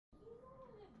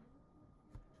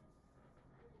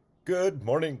Good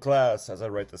morning, class. As I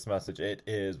write this message, it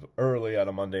is early on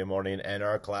a Monday morning, and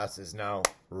our class is now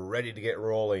ready to get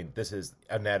rolling. This is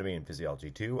Anatomy and Physiology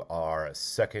 2, our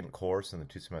second course in the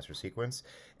two-semester sequence.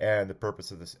 And the purpose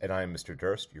of this, and I am Mr.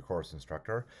 Durst, your course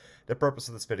instructor. The purpose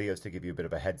of this video is to give you a bit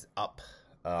of a heads up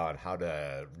on how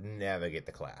to navigate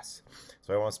the class.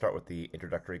 So I want to start with the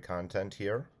introductory content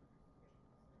here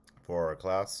for our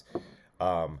class.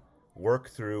 Work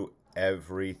through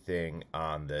everything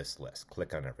on this list.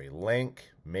 Click on every link.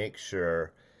 Make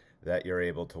sure that you're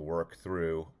able to work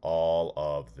through all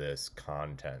of this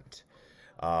content.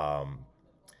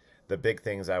 The big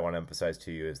things I want to emphasize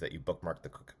to you is that you bookmark the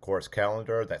course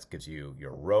calendar. That gives you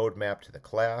your roadmap to the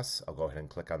class. I'll go ahead and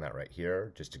click on that right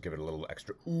here just to give it a little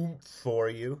extra oomph for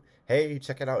you. Hey,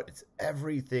 check it out. It's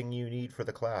everything you need for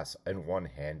the class in one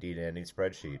handy-dandy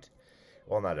spreadsheet.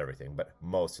 Well, not everything, but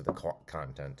most of the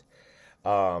content.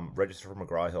 Register for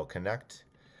McGraw-Hill Connect.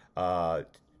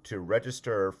 To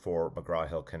register for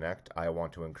McGraw-Hill Connect, I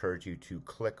want to encourage you to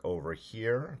click over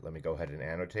here. Let me go ahead and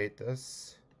annotate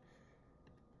this.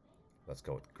 Let's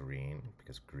go with green,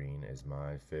 because green is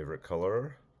my favorite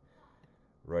color.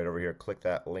 Right over here, click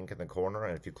that link in the corner,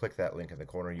 and if you click that link in the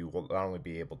corner, you will not only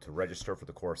be able to register for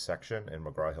the course section in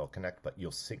McGraw-Hill Connect, but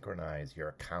you'll synchronize your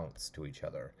accounts to each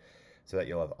other so that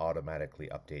you'll have automatically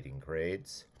updating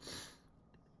grades.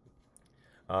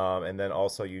 And then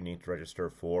also you need to register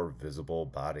for Visible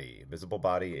Body. Visible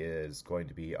Body is going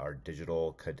to be our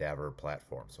digital cadaver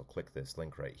platform. So click this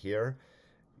link right here.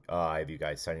 I have you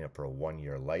guys signing up for a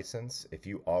 1-year license. If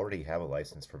you already have a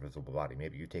license for Visible Body,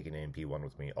 maybe you've taken AMP1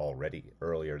 with me already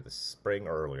earlier this spring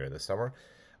or earlier this summer,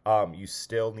 you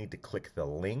still need to click the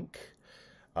link,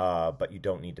 but you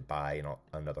don't need to buy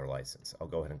another license. I'll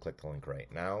go ahead and click the link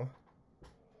right now,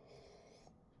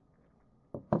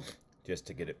 just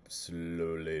to get it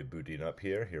slowly booting up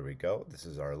here. Here we go. This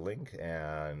is our link,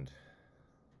 and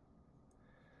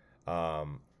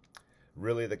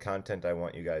really the content I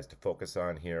want you guys to focus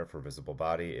on here for Visible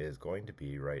Body is going to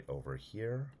be right over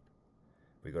here.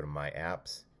 We go to My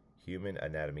Apps. Human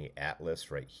Anatomy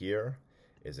Atlas right here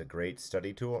is a great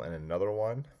study tool, and another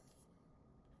one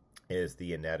is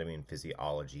the Anatomy and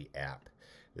Physiology app.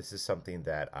 This is something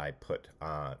that I put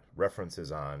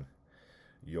references on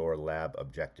your lab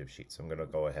objective sheet. So I'm going to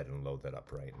go ahead and load that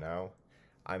up right now.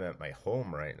 I'm at my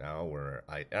home right now where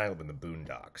I live in the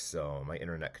boondocks, so my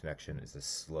internet connection is as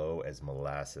slow as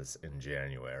molasses in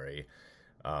January.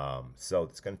 So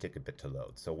it's going to take a bit to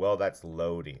load. So while that's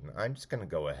loading, I'm just going to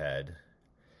go ahead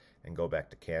and go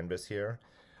back to Canvas here.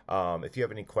 If you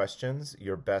have any questions,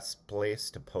 your best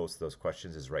place to post those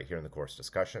questions is right here in the course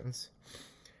discussions.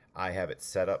 I have it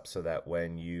set up so that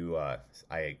when you,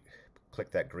 I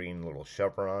click that green little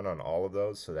chevron on all of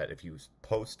those so that if you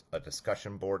post a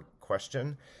discussion board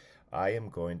question, I am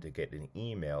going to get an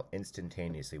email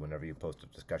instantaneously whenever you post a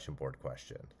discussion board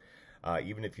question.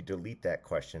 Even if you delete that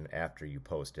question after you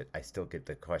post it, I still get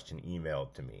the question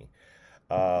emailed to me.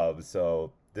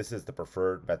 So this is the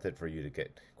preferred method for you to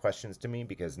get questions to me,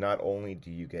 because not only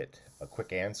do you get a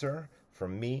quick answer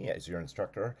from me as your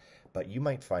instructor, but you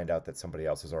might find out that somebody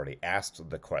else has already asked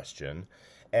the question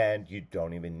and you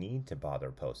don't even need to bother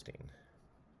posting.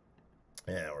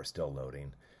 Yeah, we're still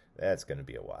loading. That's going to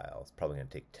be a while. It's probably going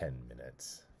to take 10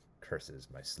 minutes. Curses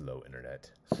my slow internet.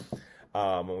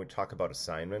 When we talk about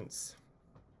assignments,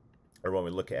 or when we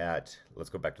look at, let's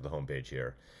go back to the home page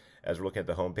here. As we're looking at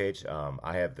the home page,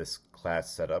 I have this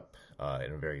class set up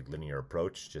in a very linear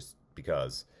approach just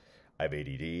because I have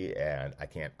ADD and I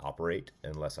can't operate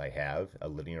unless I have a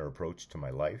linear approach to my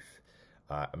life.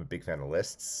 I'm a big fan of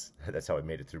lists. That's how I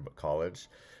made it through college.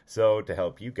 So to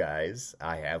help you guys,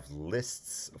 I have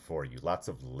lists for you, lots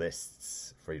of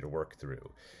lists for you to work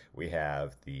through. We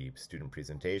have the student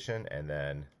presentation, and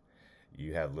then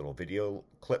you have little video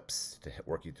clips to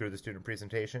work you through the student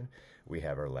presentation. We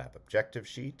have our lab objective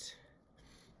sheet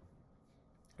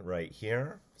right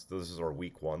here. So this is our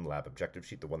week 1 lab objective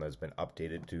sheet, the one that has been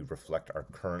updated to reflect our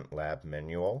current lab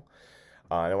manual.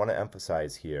 And I want to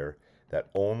emphasize here that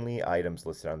only items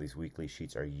listed on these weekly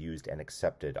sheets are used and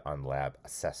accepted on lab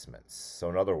assessments. So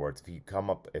in other words, if you come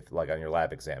up, like on your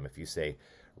lab exam, if you say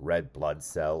red blood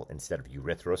cell instead of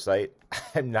erythrocyte,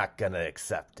 I'm not going to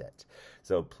accept it.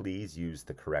 So please use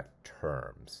the correct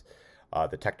terms,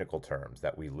 the technical terms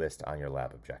that we list on your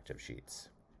lab objective sheets.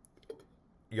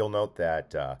 You'll note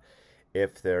that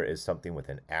if there is something with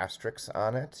an asterisk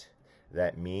on it,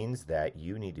 that means that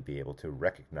you need to be able to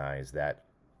recognize that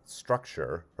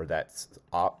structure or that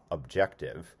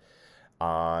objective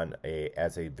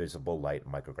as a visible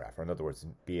light micrograph, or in other words,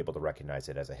 be able to recognize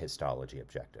it as a histology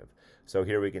objective. So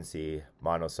here we can see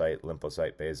monocyte,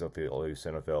 lymphocyte, basophil,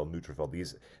 eosinophil,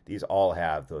 neutrophil. These all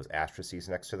have those asterisks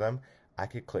next to them. I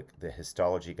could click the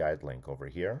histology guide link over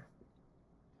here.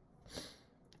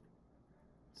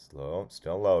 Slow,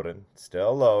 still loading,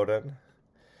 still loading.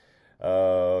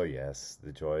 Oh yes,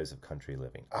 the joys of country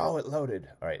living. Oh, it loaded.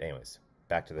 All right, anyways,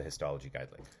 back to the histology guide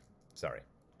link. Sorry,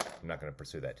 I'm not going to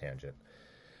pursue that tangent.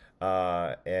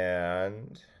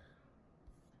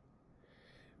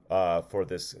 For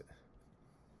this,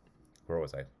 where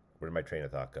was I? Where did my train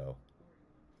of thought go?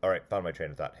 All right, found my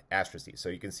train of thought. Asterisks. So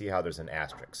you can see how there's an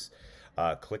asterisk.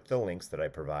 Click the links that I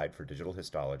provide for digital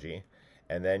histology,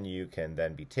 and then you can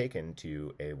then be taken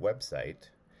to a website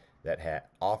that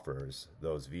offers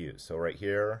those views. So right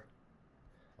here,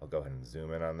 I'll go ahead and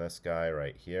zoom in on this guy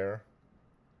right here.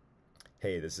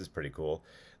 Hey, this is pretty cool.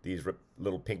 These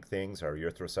little pink things are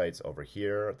erythrocytes over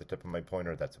here at the tip of my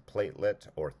pointer. That's a platelet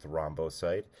or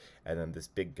thrombocyte. And then this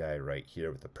big guy right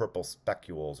here with the purple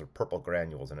specules or purple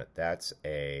granules in it, that's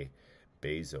a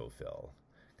basophil.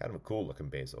 Kind of a cool looking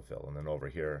basophil. And then over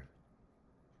here,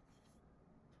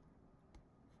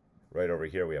 right over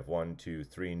here, we have 1, 2,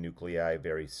 3 nuclei,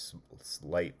 very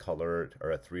light colored,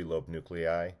 or a 3-lobe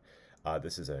nuclei.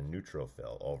 This is a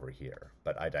neutrophil over here,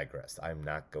 but I digress. I'm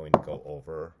not going to go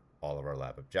over all of our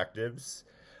lab objectives.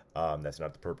 That's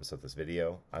not the purpose of this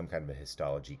video. I'm kind of a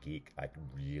histology geek. I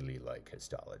really like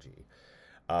histology.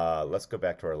 Let's go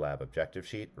back to our lab objective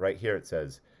sheet. Right here it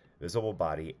says visible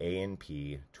body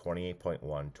A&P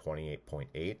 28.1,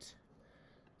 28.8.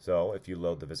 So if you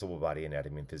load the visible body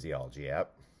anatomy and physiology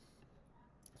app,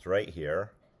 it's right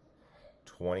here,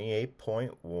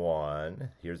 28.1.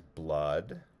 Here's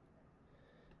blood.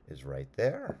 Is right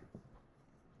there.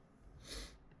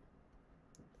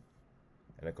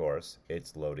 And of course,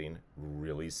 it's loading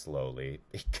really slowly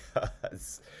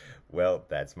because, well,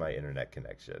 that's my internet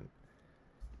connection.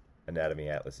 Anatomy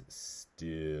Atlas is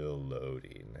still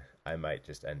loading. I might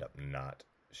just end up not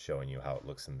showing you how it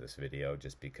looks in this video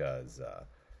just because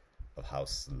of how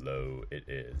slow it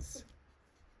is.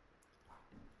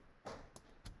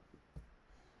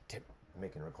 Tim, I'm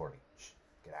making a recording. Shh,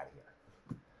 get out of here.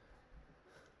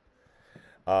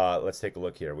 Let's take a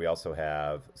look here. We also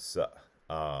have,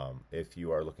 if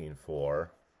you are looking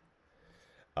for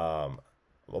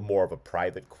more of a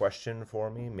private question for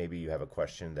me, maybe you have a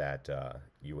question that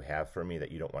you have for me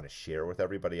that you don't want to share with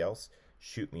everybody else,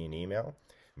 shoot me an email.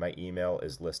 My email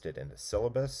is listed in the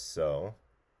syllabus, so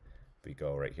if we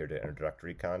go right here to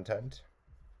introductory content,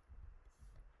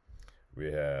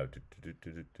 we have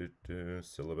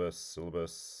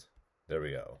syllabus. There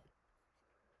we go.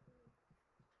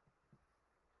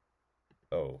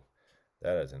 Oh,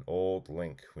 that is an old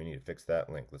link. We need to fix that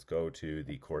link. Let's go to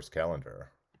the course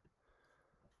calendar.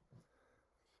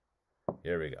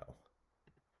 Here we go.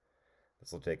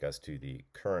 This will take us to the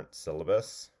current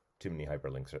syllabus. Too many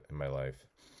hyperlinks in my life.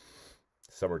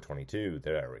 Summer 22,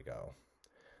 there we go.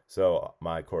 So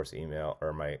my course email,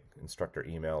 or my instructor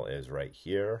email, is right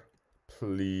here.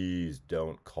 Please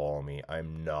don't call me.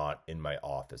 I'm not in my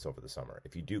office over the summer.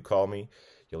 If you do call me,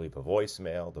 you'll leave a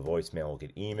voicemail. The voicemail will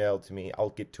get emailed to me.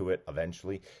 I'll get to it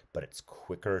eventually, but it's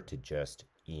quicker to just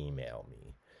email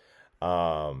me.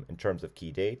 In terms of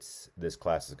key dates, this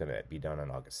class is going to be done on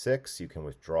August 6th. You can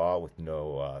withdraw with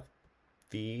no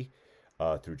fee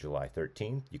through July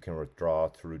 13th. You can withdraw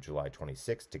through July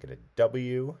 26th to get a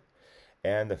W.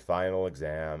 And the final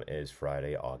exam is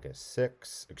Friday, August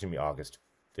 5th.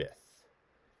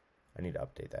 I need to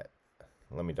update that.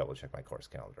 Let me double check my course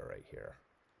calendar right here.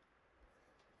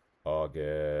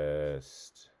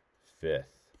 August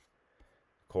 5th.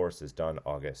 Course is done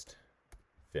August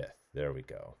 5th. There we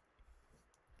go.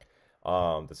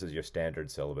 This is your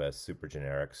standard syllabus, super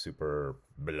generic, super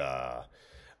blah.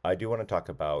 I do want to talk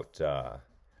about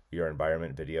your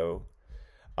environment video.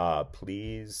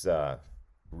 Please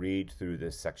read through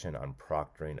this section on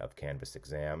proctoring of Canvas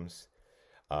exams.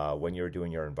 When you're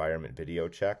doing your environment video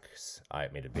checks, I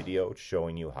made a video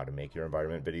showing you how to make your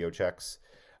environment video checks.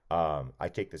 I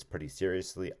take this pretty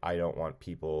seriously. I don't want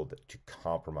people to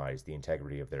compromise the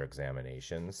integrity of their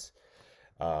examinations.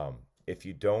 If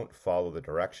you don't follow the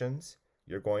directions,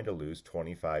 you're going to lose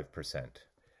 25%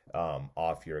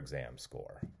 off your exam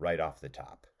score right off the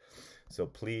top. So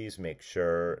please make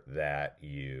sure that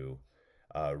you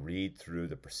read through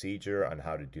the procedure on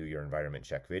how to do your environment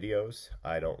check videos.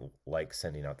 I don't like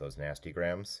sending out those nasty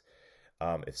grams.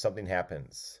 If something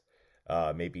happens,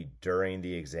 maybe during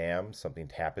the exam, something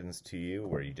happens to you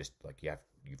where you just like you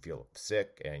feel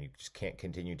sick and you just can't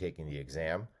continue taking the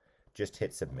exam, just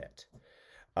hit submit.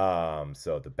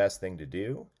 So the best thing to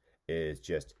do is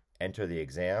just enter the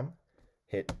exam,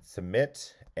 hit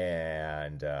submit,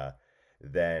 and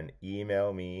then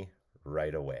email me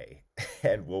right away,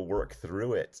 and we'll work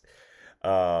through it.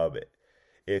 Um,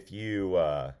 if you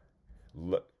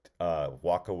look,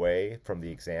 walk away from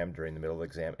the exam during the middle of the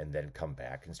exam and then come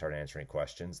back and start answering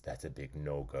questions, that's a big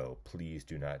no-go. Please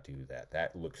do not do that.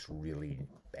 That looks really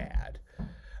bad.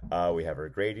 We have our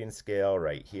grading scale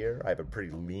right here. I have a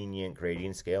pretty lenient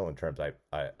grading scale in terms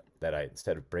that I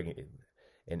instead of bringing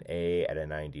an A at a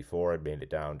 94, I made it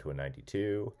down to a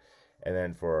 92. And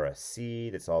then for a C,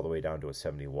 that's all the way down to a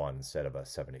 71 instead of a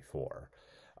 74.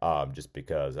 Just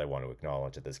because I want to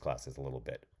acknowledge that this class is a little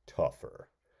bit tougher.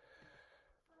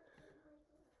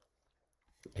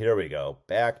 Here we go.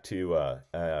 Back to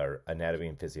our Anatomy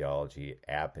and Physiology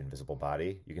app, Invisible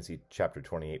Body. You can see chapter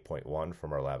 28.1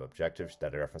 from our lab objectives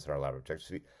that I referenced in our lab objectives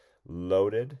sheet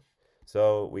loaded.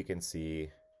 So we can see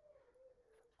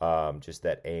just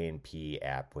that A and P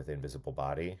app with Invisible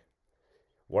Body.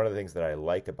 One of the things that I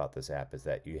like about this app is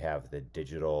that you have the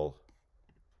digital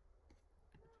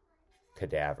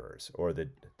cadavers, or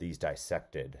these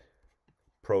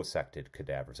prosected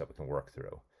cadavers that we can work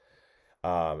through.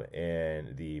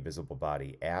 In the Visible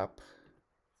Body app,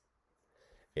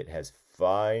 it has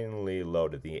finally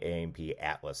loaded the A&P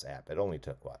Atlas app. It only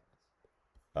took what?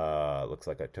 Looks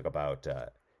like it took about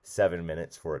 7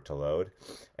 minutes for it to load.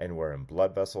 And we're in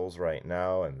blood vessels right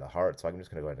now and the heart. So I'm just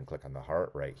going to go ahead and click on the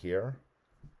heart right here.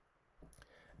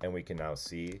 And we can now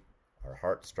see our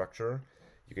heart structure.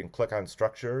 You can click on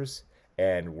structures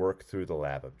and work through the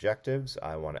lab objectives.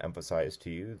 I want to emphasize to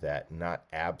you that not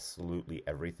absolutely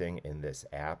everything in this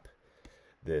app,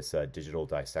 this digital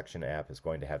dissection app, is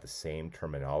going to have the same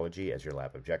terminology as your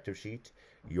lab objective sheet.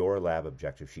 Your lab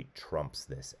objective sheet trumps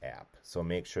this app. So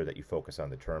make sure that you focus on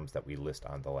the terms that we list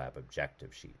on the lab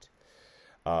objective sheet.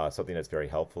 Something that's very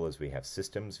helpful is we have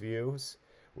systems views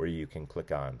where you can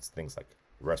click on things like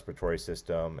respiratory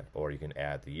system, or you can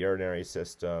add the urinary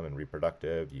system and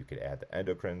reproductive. You could add the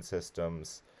endocrine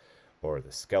systems or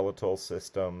the skeletal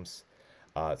systems.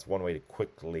 It's one way to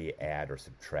quickly add or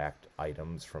subtract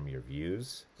items from your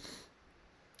views.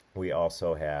 We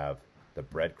also have the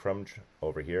breadcrumb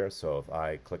over here. So if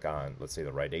I click on, let's say,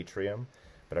 the right atrium,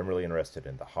 but I'm really interested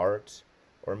in the heart,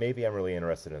 or maybe I'm really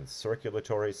interested in the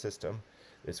circulatory system,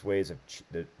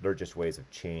 they're just ways of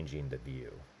changing the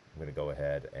view. I'm going to go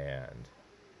ahead and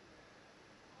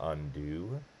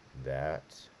undo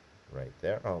that right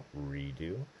there. I'll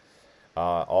redo.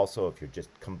 Also, if you're just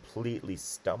completely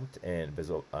stumped in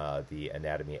the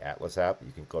Anatomy Atlas app,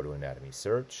 you can go to Anatomy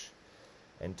Search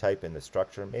and type in the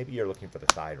structure. Maybe you're looking for the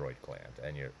thyroid gland,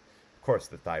 and of course,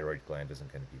 the thyroid gland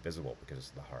isn't going to be visible because it's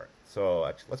the heart. So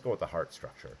actually, let's go with the heart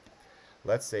structure.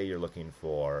 Let's say you're looking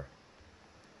for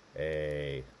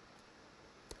a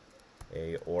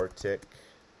aortic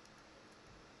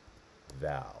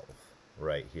valve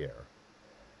right here.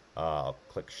 I'll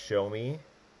click Show Me.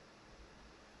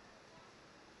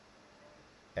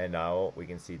 And now we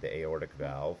can see the aortic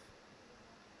valve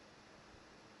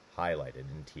highlighted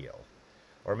in teal.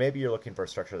 Or maybe you're looking for a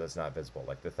structure that's not visible,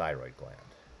 like the thyroid gland.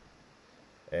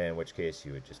 In which case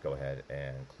you would just go ahead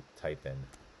and type in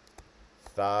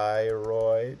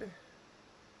thyroid.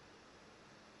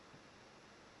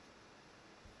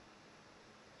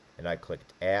 And I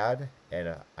clicked Add,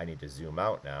 and I need to zoom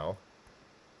out now.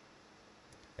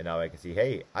 And now I can see,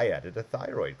 hey, I added a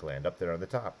thyroid gland up there on the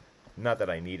top. Not that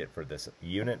I need it for this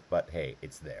unit, but hey,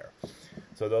 it's there.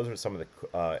 So those are some of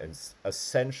the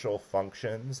essential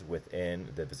functions within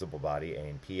the Visible Body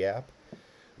A&P app.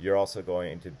 You're also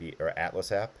going to be, or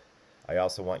Atlas app. I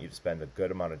also want you to spend a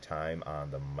good amount of time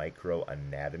on the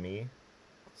microanatomy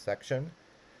section.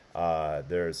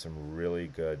 There's some really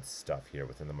good stuff here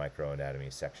within the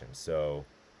microanatomy section. So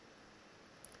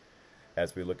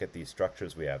as we look at these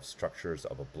structures, we have structures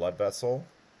of a blood vessel.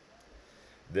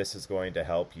 This is going to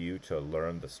help you to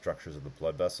learn the structures of the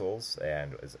blood vessels,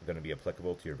 and is going to be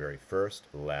applicable to your very first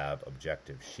lab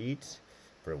objective sheet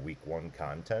for week 1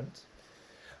 content.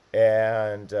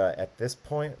 And at this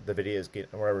point, the video is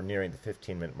we're nearing the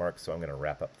 15-minute mark, so I'm going to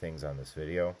wrap up things on this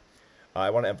video. I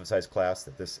want to emphasize, class,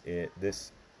 that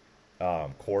this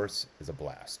course is a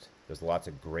blast. There's lots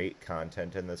of great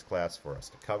content in this class for us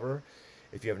to cover.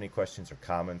 If you have any questions or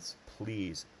comments,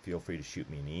 please feel free to shoot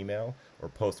me an email or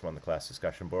post them on the class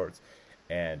discussion boards,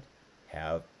 and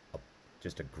have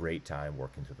just a great time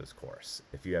working through this course.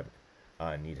 If you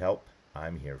need help,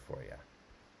 I'm here for you.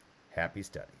 Happy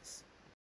studies.